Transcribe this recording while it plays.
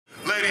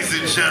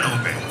Ladies and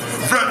gentlemen,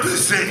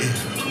 representing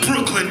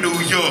Brooklyn, New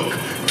York,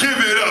 give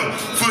it up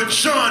for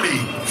Johnnie,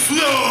 Floss!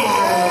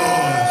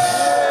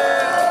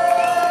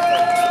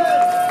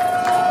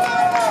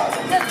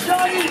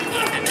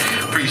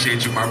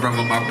 Appreciate you, my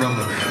brother, my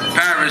brother.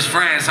 Paris,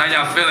 France, how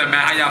y'all feeling, man?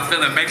 How y'all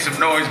feeling? Make some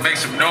noise, make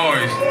some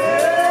noise.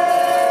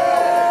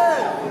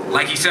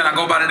 Like he said, I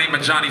go by the name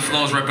of Johnnie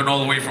Floss, repping all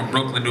the way from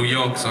Brooklyn, New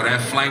York. So that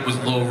flight was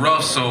a little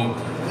rough, so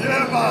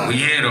we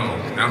here though,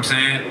 you know what I'm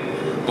saying?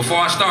 Before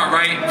I start,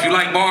 right, if you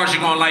like bars,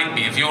 you're gonna like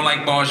me. If you don't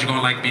like bars, you're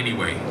gonna like me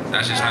anyway.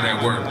 That's just how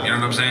that works, you know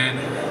what I'm saying?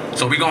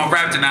 So we gonna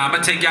rap tonight. I'm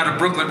gonna take y'all to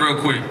Brooklyn real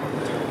quick.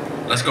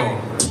 Let's go.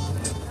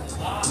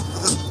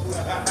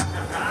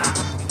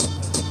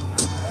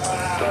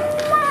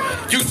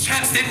 You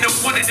tapped into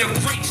one of the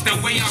breaks, the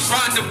way I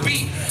ride the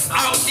beat.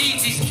 I don't need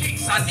these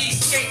kicks, I need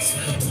skates.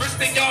 First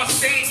thing y'all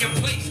stay in your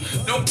place.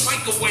 No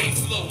microwave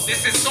flow,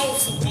 this is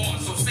soulful bar,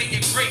 so say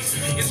your grace.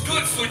 It's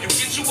good for you,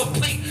 get you a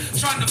plate.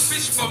 Trying to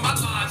fish for my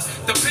lines,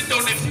 depend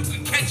on if you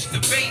can catch the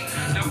bait.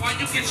 Now while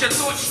you get your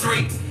thoughts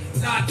straight,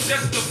 not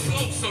just the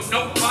flow, so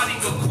nobody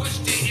will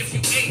question if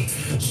you ate.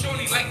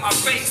 Surely like my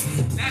face,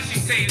 now she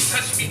saying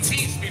touch me,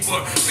 tease me,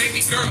 but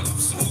baby girl, I'm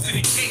smooth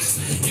in the case.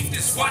 If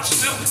this watch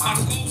melt, my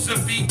schools will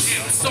be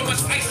dim. So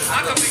much ice,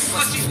 I can make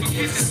slushies for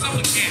kids in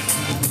summer camp.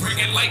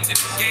 Bringing light to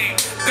the game,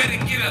 better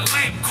get a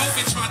lamp.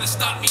 COVID trying to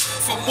stop me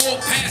from more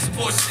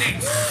passport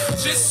stamps.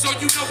 Just so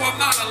you know I'm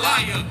not a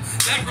liar,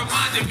 that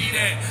reminded me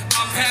that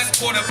my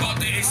passport about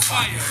to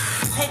expire.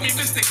 Call me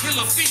Mr.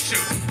 Killer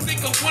Feature,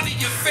 think of one of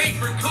your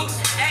favorite cooks,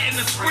 adding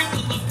a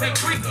sprinkle of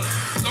paprika.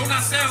 Don't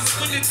I sound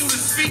swinging through the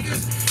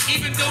speakers?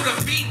 Even though the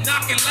beat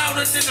knocking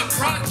louder than a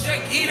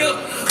project heater.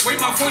 Way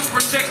my voice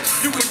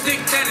projects, you would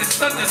think that it's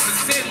thunder.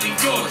 Sincerely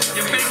yours,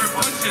 your favorite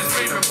puncher's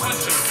favorite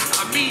puncher.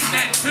 I mean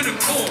that to the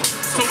core.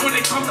 So when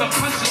it comes to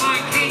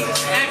punchline king,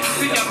 add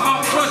me to your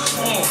Mount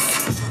Rushmore.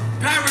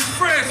 Paris,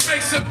 France,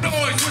 make some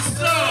noise, what's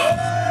up?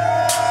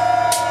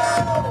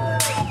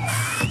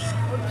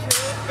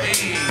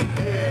 Hey,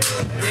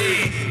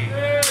 hey.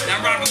 Y'all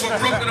rockin' with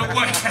Brooklyn or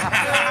what?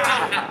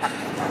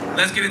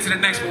 Let's get into the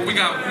next one. We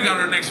got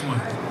our next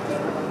one.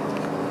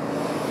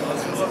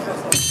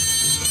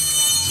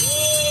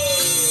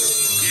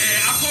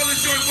 Yeah, I call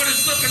this joint What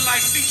It's Looking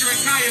Like, featuring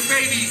Kaya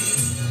Baby.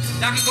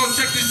 Y'all can go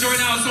check this joint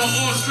out, it's on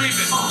all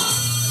streaming.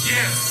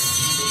 Yeah.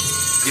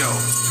 Yo.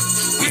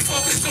 We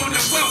focus on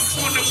the wealth,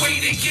 on the way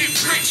they get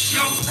rich,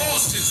 young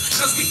bosses,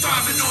 cause we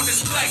thriving on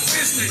this black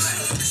business.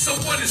 So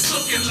what it's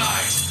looking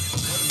like?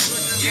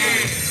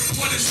 Yeah,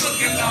 what it's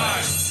looking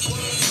like?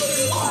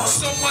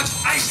 So much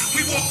ice,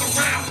 we walk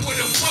around with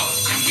a buck,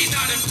 and we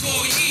not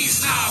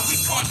employees, nah, we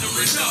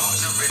partnering up.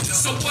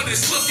 So what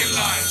it's looking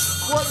like?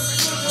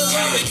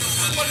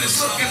 What it's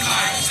looking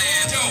like?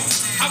 Yo,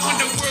 I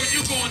wonder where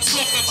you gonna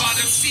talk about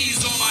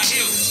MCs on my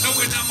heels,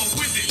 knowing I'm a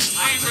wizard.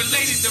 I ain't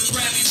related to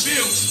Bradley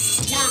Bill.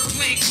 Word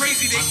playing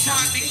crazy, they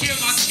trying to kill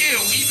my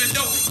skill. Even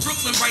though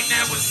Brooklyn right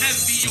now is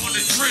heavy on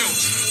the drill.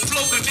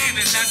 Flow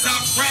bananas as I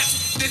rap,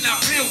 then I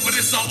build. But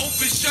it's an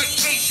open shut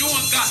case, you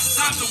ain't got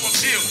time to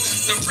appeal.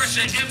 The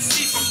fresher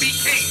MC from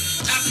BK,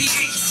 not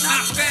PH,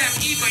 not fab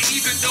either.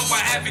 Even though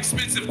I have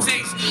expensive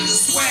taste.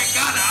 Swag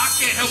got her, I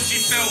can't help she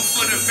fell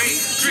for the bait.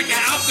 Drinking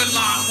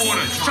alkaline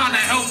water, trying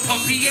to help her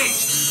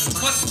pH.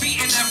 Must be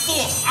in that 4,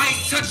 I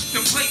ain't touched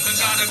the plate. I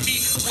gotta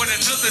meet with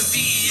another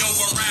CEO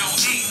around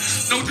 8.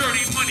 No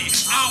dirty money,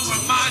 I'll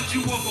remind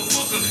you of a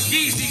booker.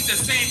 Yeezy's the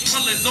same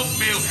color as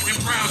oatmeal and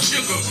brown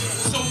sugar.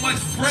 So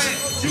much bread,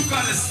 you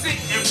gotta sit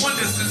and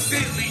wonder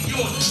sincerely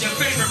yours. Your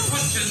favorite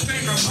puncher's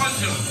favorite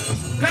puncher.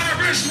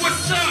 Paris,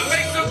 what's up?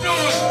 Make some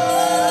noise.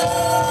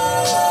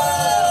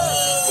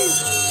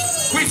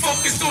 We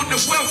focus on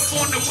the wealth,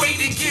 on the way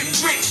to get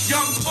rich,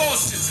 young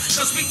bosses,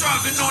 cause we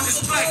thriving on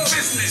this black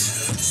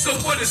business. So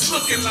what it's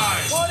looking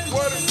like?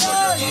 What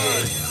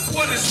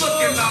it's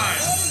looking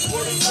like?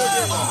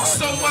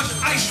 So much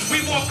ice, we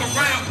walk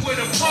around with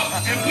a buck,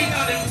 and we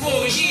not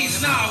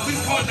employees, nah, we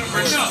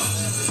partnering up.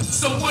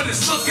 So what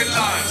it's looking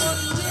like?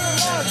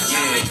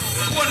 Yeah,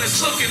 what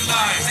it's looking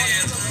like?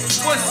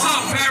 What's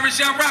up, Paris?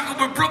 Y'all rockin'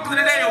 with Brooklyn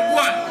today or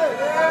what?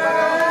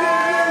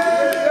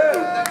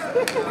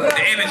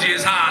 The energy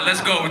is high.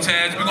 Let's go,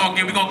 Taz. We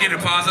gonna get it,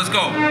 pause. Let's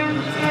go.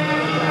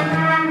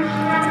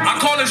 I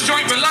call this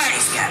joint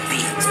Relax.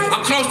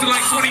 I'm close to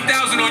like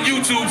 20,000 on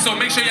YouTube, so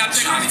make sure y'all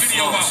check this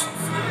video out.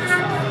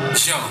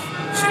 Yo.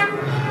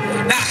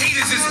 Now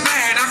haters is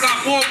mad. I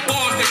got more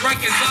bars than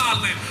Rikers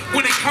Island.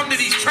 When it come to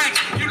these tracks,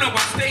 you know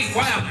I stay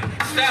wildin',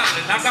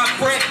 styling. I got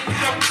bread, you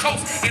know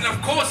toast, and of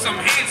course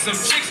I'm handsome.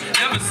 Chicks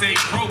never say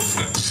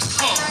grocer.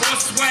 More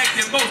swag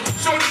than most.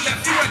 Shorty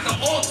left you at the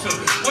altar.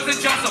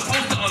 Wasn't y'all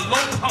supposed to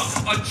elope her?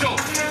 A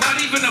joke, not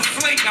even a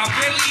fling. I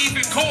barely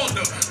even called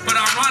her, but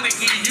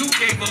ironically you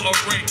gave her a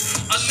ring.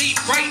 Elite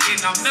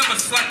writing, I'm never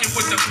slacking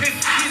with the pen.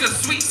 These are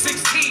sweet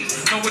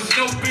 16s, no it's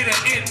no bitter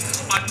end.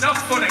 Enough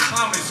for the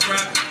clownish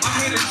rap. I'm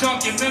here to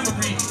jog your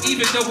memory,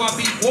 even though I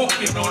be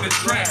walking on the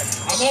track.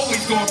 I'm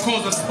always gonna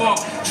cause a spark.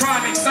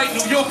 Try and excite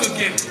New York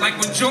again, like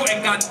when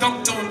Jordan got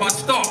dunked on by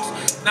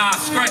Starks. Nah,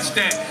 scratch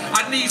that.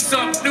 I need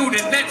something new.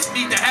 The Nets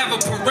need to have a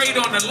parade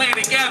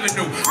Atlantic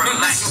Avenue.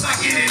 Relax, I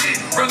get it in.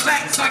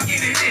 Relax, I get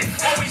it in.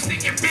 Always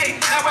thinking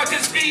big, now I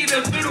just need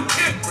a little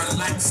kick.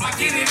 Relax, I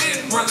get it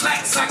in.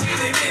 Relax, I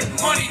get it in.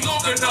 Money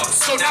long enough,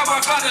 so now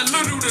I got a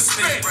little to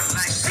spend.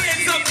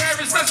 Hands up,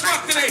 Paris, let's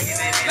rock today.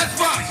 Let's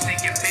rock. Always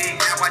thinking big,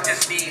 now I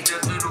just need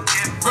a little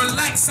kick.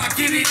 Relax, I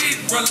get it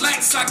in.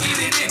 Relax, I get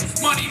it in.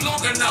 Money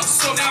long enough,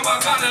 so now I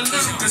got a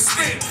little to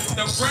spend.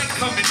 The bread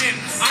coming in,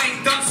 I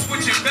ain't done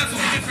switching bezels,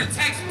 different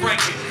tax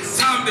bracket.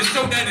 Time to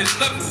show that it's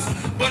levels.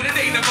 But it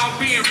ain't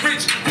about being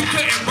rich, you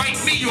couldn't write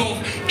me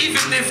off,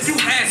 even if you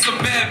had some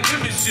bad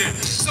membership.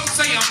 Some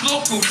say I'm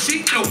local,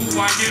 she know who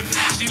I am.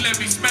 She let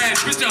me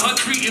smash, picture her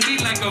treating me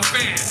like a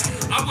fan.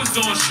 I was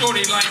on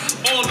shorty like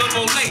all of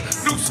Olay,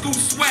 new school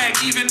swag,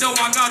 even though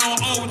I got on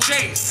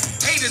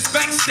OJs. Haters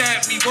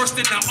backstab me worse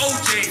than the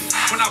OJs.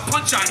 When I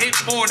punch, I hit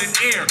more than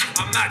air,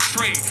 I'm not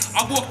trained.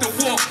 I walk the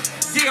walk.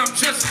 Yeah, I'm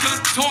just done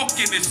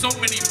talking. There's so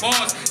many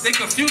bars, they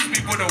confuse me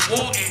with a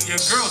war and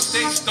your girl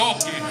stay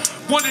stalking.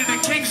 One of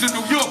the kings of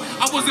New York,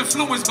 I was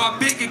influenced by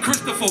Big and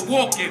Christopher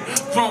Walken.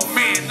 Grown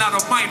man, not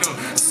a minor.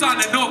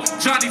 Signing off,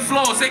 Johnnie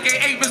Floss,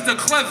 aka Mr.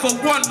 Clever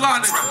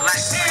one-liner.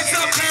 Hands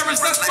up,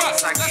 Paris, let's rock,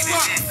 let's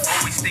rock.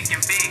 Always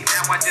thinking big,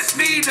 now I just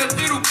need a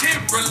little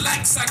kid.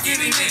 Relax, I get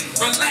it in.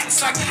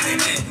 Relax, I get it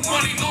in.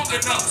 Money long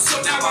enough,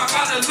 so now I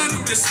got a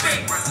little to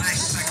spend.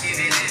 Relax, I get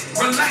it in.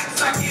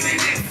 Relax, I get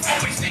it in.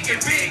 Always thinking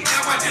big,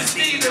 now I just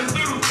need a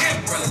little kid.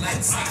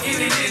 Relax, I get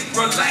it in.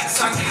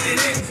 Relax, I get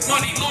it in.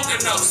 Money long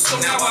enough, so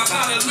now I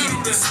got a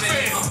little to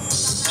spend.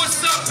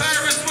 What's up,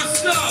 Paris?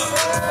 What's up?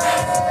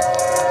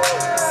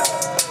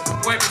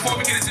 Wait, before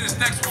we get into this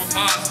next one,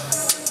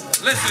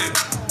 listen.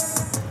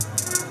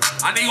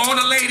 I need all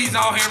the ladies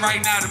out here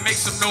right now to make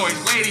some noise.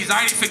 Ladies,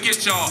 I ain't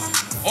forget y'all.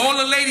 All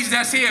the ladies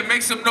that's here,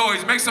 make some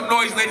noise. Make some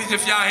noise, ladies,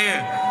 if y'all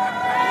here.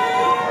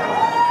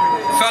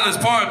 Fellas,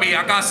 pardon me,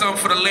 I got something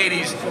for the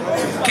ladies.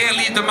 Can't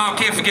leave them out,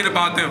 can't forget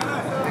about them.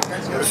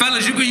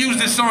 Fellas, you can use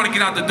this song to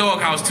get out the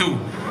doghouse too.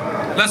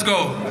 Let's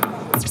go.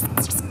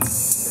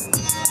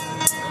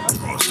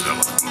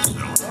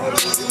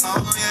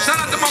 Shout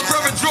out to my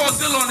brother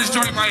Drawzilla on this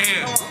joint right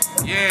here.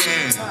 Yeah,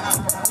 yeah.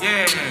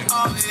 Yeah, yeah.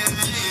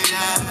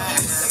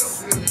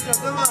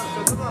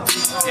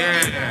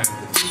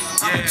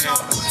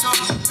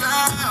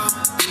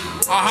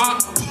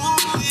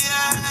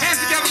 Hands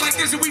together like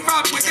this and we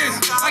rock with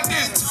this. Like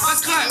this.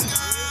 Let's clap.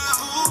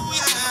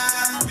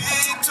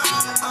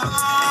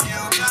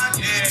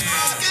 Yeah.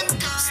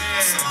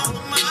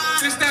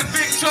 This that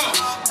big talk.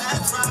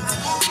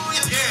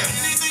 Yeah.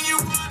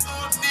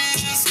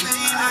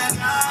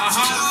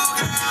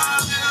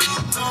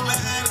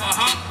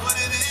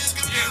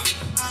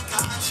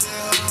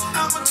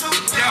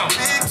 Yo,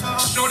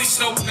 shorty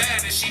so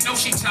bad and she know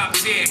she top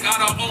tier. Got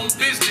her own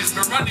business,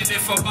 been running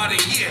it for about a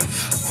year.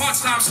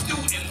 Part-time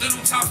student,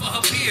 little time for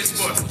her peers.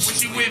 But when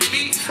she with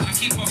me, I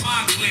keep her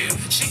mind clear.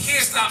 She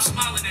can't stop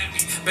smiling at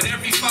me, but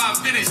every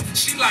 5 minutes,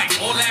 she like,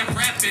 all that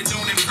rapping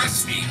don't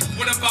impress me.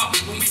 What about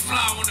when we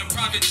fly on a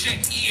private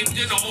jet, eating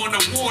dinner on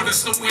the water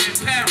somewhere in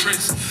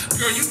Paris?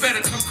 Girl, you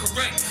better come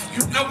correct.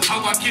 You know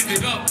how I give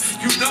it up.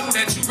 You know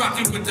that you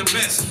rockin' with the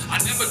best. I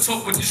never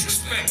talk with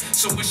disrespect.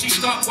 So when she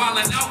start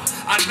wildin' out,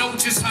 I know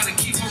just how to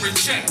keep her in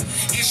check.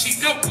 And she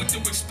know what to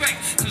expect.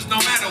 Cause no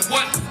matter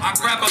what, I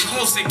grab her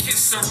close and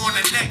kiss her on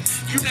the neck.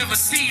 You never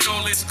seen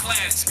all this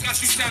class.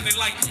 Got you sounding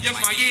like you're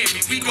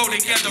Miami. We go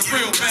together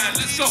real bad.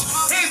 Let's go.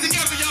 Hands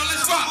together, y'all.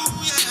 Let's rock.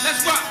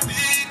 Let's rock.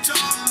 Yeah.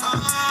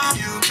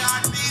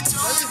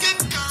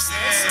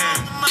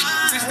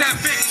 It's that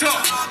big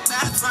talk.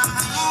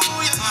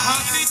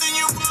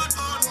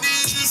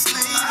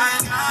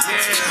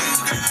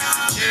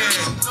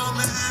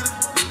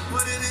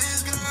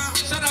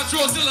 Shout out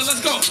Drawzilla, let's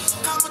go.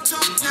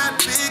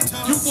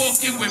 You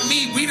walking with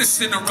me, we the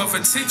center of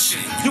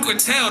attention. You can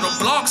tell the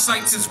blog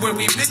sites is where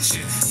we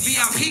mention.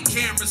 VIP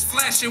cameras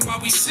flashing while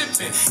we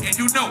sipping. And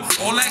you know,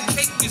 all that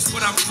cake is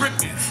what I'm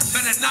dripping.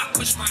 Better not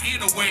push my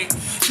hand away.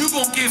 You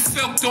gon' get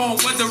felt on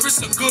whether it's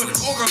a good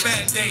or a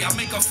bad day. I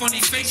make a funny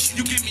face,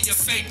 you give me a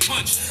fake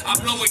punch. I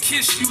blow a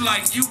kiss, you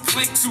like you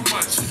play too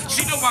much.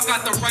 She know I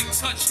got the right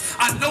touch.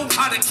 I know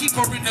how to keep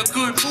her in a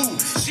good mood.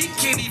 She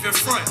can't even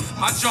front.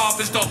 My job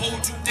is to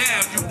hold you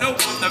down. You know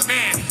I'm the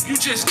man. You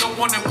just don't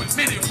want to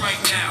admit it right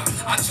now.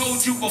 I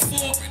told you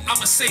before,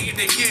 I'ma say it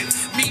again.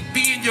 Me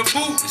being your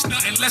boo is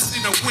nothing less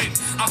than a win.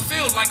 I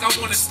feel like I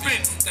wanna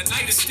spend. The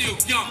night is still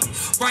young.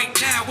 Right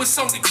now, it's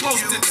only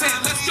close to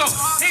 10. Let's go.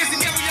 Hands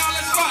together, y'all.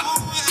 Let's rock.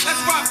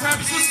 Let's rock,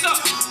 Paris. What's up?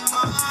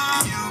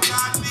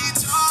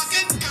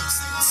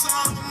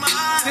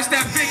 It's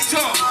that big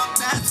talk.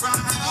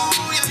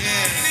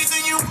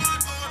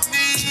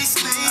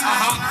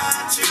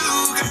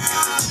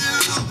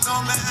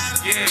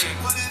 Yeah. Yeah.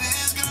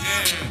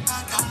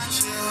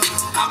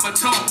 I'ma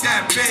talk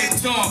that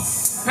big talk.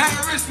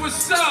 Paris,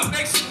 what's up?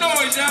 Make some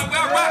noise, y'all.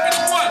 We're rocking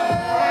the one.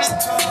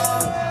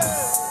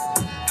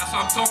 That's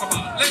what I'm talking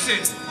about. Listen,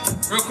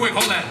 real quick,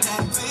 hold on.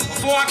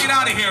 Before I get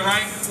out of here,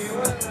 right?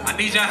 I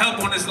need your help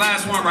on this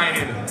last one right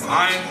here.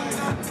 Alright?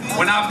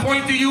 When I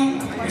point to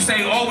you, you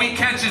say all we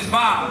catch is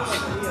vibes.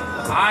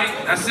 Alright?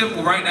 That's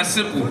simple, right? That's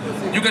simple.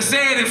 You can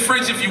say it in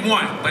French if you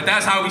want, but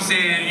that's how we say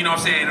it, you know what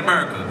I'm saying, in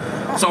America.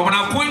 So when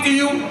I point to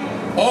you,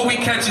 all we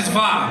catch is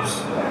vibes.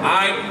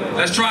 Alright?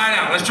 Let's try it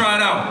out. Let's try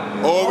it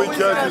out. All we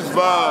catch is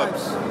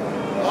vibes.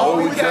 All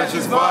we catch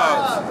is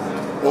vibes.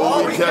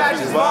 All we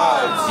catch is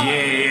vibes.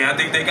 Yeah, I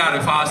think they got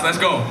it, Floss. Let's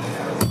go.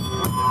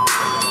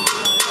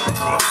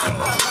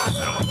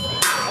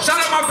 Shout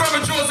out my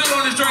brother Joseph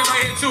on this joint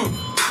right here too.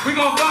 We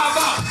gonna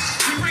vibe up.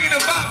 We bringing the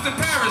vibes to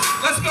Paris.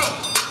 Let's go.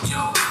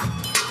 Yo,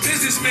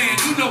 businessman,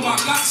 you know I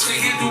got to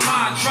handle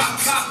mine. Drop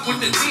top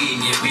with the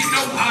team, yeah, we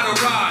know how to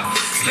ride.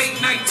 Late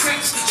night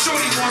text,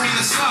 shorty want me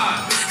to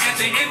slide.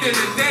 At the end of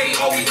the day,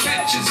 all we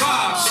catch is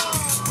vibes.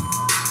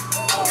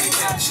 All we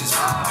catch is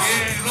vibes.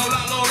 Yeah, load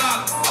up, load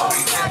up. All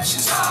we catch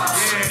is vibes.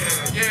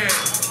 Yeah,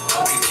 yeah.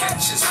 All we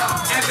catch is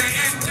vibes. At the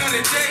end of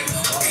the day,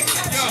 all we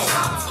catch is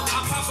vibes.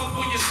 Up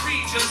on your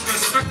street, just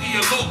respecting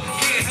your look.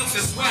 Can't help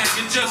the swag,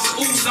 it just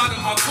ooze out of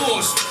my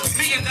course. $1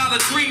 million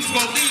dreams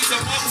gon' leave the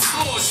marble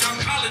floors. Young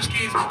college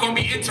kids gon'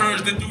 be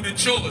interns to do the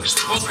chores.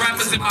 Most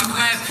rappers in my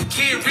class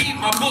can't read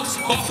my books.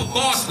 Off of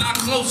bars, not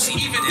close,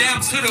 even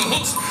down to the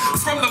hooks.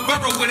 From the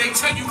borough where they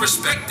tell you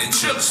respect and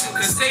chips.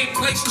 The same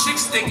place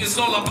chicks think it's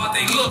all about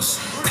their looks.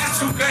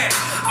 That's too bad,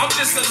 I'm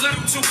just a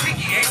little too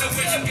picky. Ain't no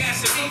way you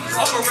gassing me.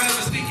 Other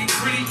rappers think you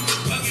pretty.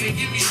 Lucky to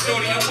get me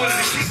shorty, I'm one of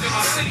the kings of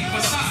my city.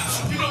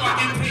 Besides, you know I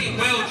get paid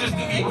well just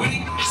to be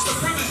witty. It's the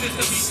privilege just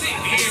to be sitting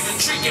here and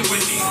drinking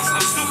with me.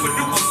 I'm super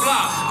duper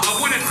fly, I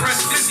wouldn't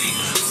press Disney.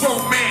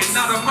 Grown man,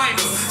 not a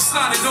minor.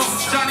 Sliding off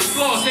Johnnie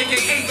Floss,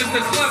 aka Mr.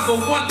 Clever,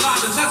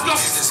 one-liners. Let's go.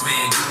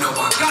 Businessman, you know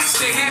I got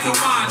to handle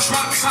mine.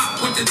 Drop top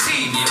with the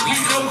team, yeah, we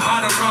know how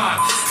to ride.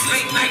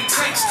 Late night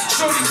text,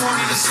 shorty want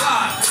me to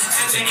slide.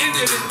 At the end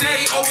of the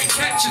day, all we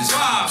catch is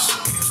vibes.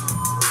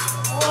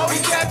 All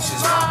we catch is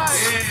vibes.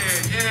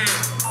 Yeah, yeah.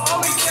 All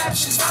we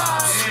catch is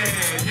vibes.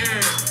 Yeah, yeah.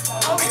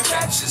 All we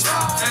catch is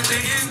vibes. At the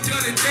end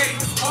of the day,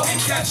 all we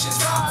catch is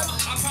vibes.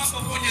 I pop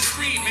up on your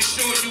screen, make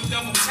sure you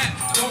double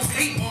tap. Don't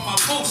hate on my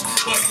post,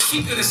 but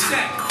keep it a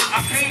stack.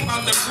 I came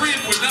out the crib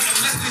with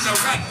nothing less than a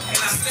rack, and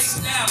I stay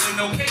styling,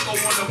 no cable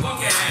on the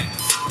bucket hat.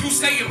 You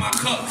stay in my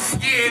cup,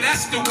 yeah,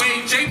 that's the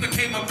way Jay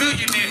became a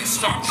billionaire.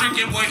 Start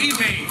drinking what he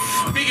made.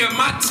 Me and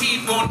my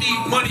team gon'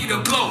 need money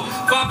to blow.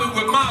 Bobbing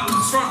with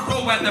models, front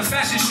row at the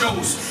fashion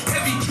shows.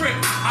 Heavy drip,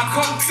 I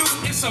come through,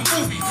 it's a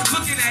movie.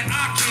 Looking at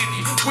eye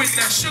candy with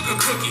that sugar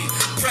cookie.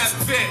 Rap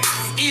vet,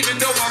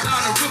 even though I'm not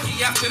a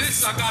rookie. After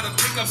this, I gotta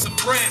pick up some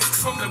bread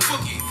from the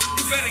bookie.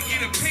 You better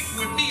get a pic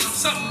with me, I'm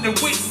something to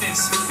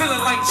witness.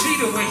 Feeling like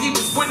Cheetah when he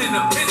was winning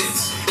the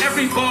pennants.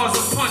 Every bar's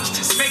a punch,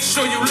 just make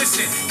sure you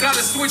listen.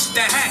 Gotta switch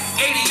the hat,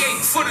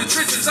 88 for the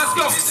trenches, let's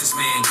go.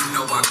 Businessman, you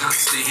know I got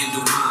to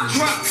handle mine.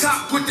 Drop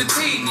top with the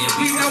team, yeah,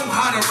 we know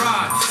how to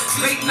ride.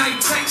 Late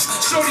night text,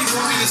 shorty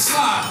want me to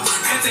slide.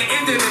 At the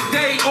end of the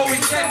day, all we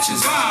catch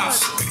is vibes.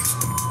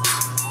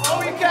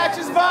 All we catch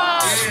is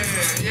vibes.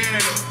 Yeah,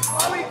 yeah.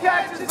 All we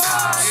catch is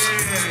vibes.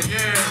 Yeah,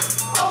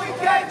 yeah. All we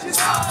catch is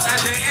vibes. At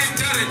the end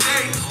of the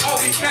day,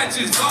 all we catch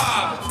is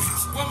vibes.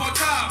 One more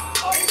time.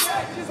 All we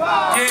catch is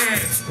vibes.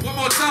 Yeah, one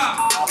more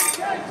time. All we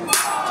catch is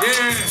vibes.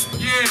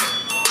 Yeah,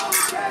 yeah. All we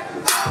catch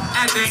is vibes.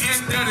 At the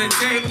end of the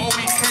day, all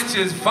we catch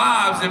is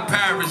vibes in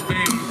Paris,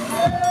 baby.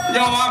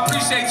 Yo, I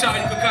appreciate y'all.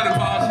 You can cut it,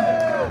 pause.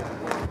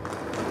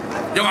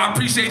 Yo, I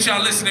appreciate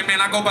y'all listening, man.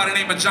 I go by the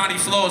name of Johnnie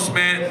Floss,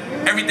 man.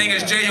 Everything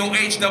is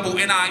JOHNNIE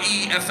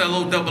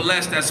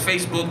FLOSS. That's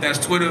Facebook, that's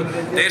Twitter.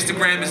 The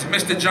Instagram is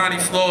Mr. Johnnie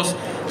Floss.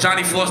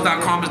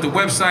 JohnnyFloss.com is the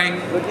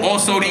website.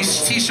 Also,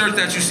 these t-shirts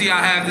that you see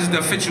I have, this is the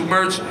official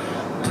merch.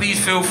 Please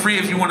feel free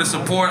if you want to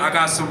support. I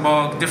got some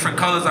different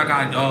colors. I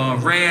got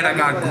red, I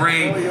got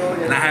gray,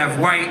 and I have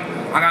white.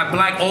 I got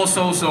black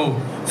also, so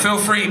feel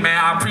free, man.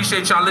 I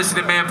appreciate y'all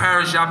listening, man.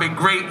 Paris, y'all been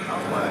great.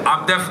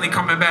 I'm definitely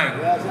coming back.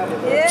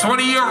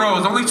 20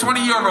 euros, only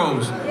 20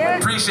 euros.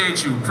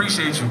 Appreciate you,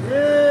 appreciate you.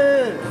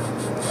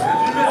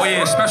 Oh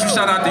yeah, special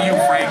shout out to you,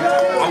 Frank.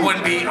 I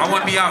wouldn't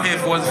be out here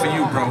if it wasn't for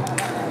you, bro.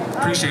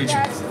 Appreciate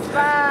you.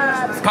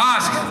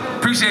 Posh,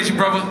 appreciate you,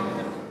 brother.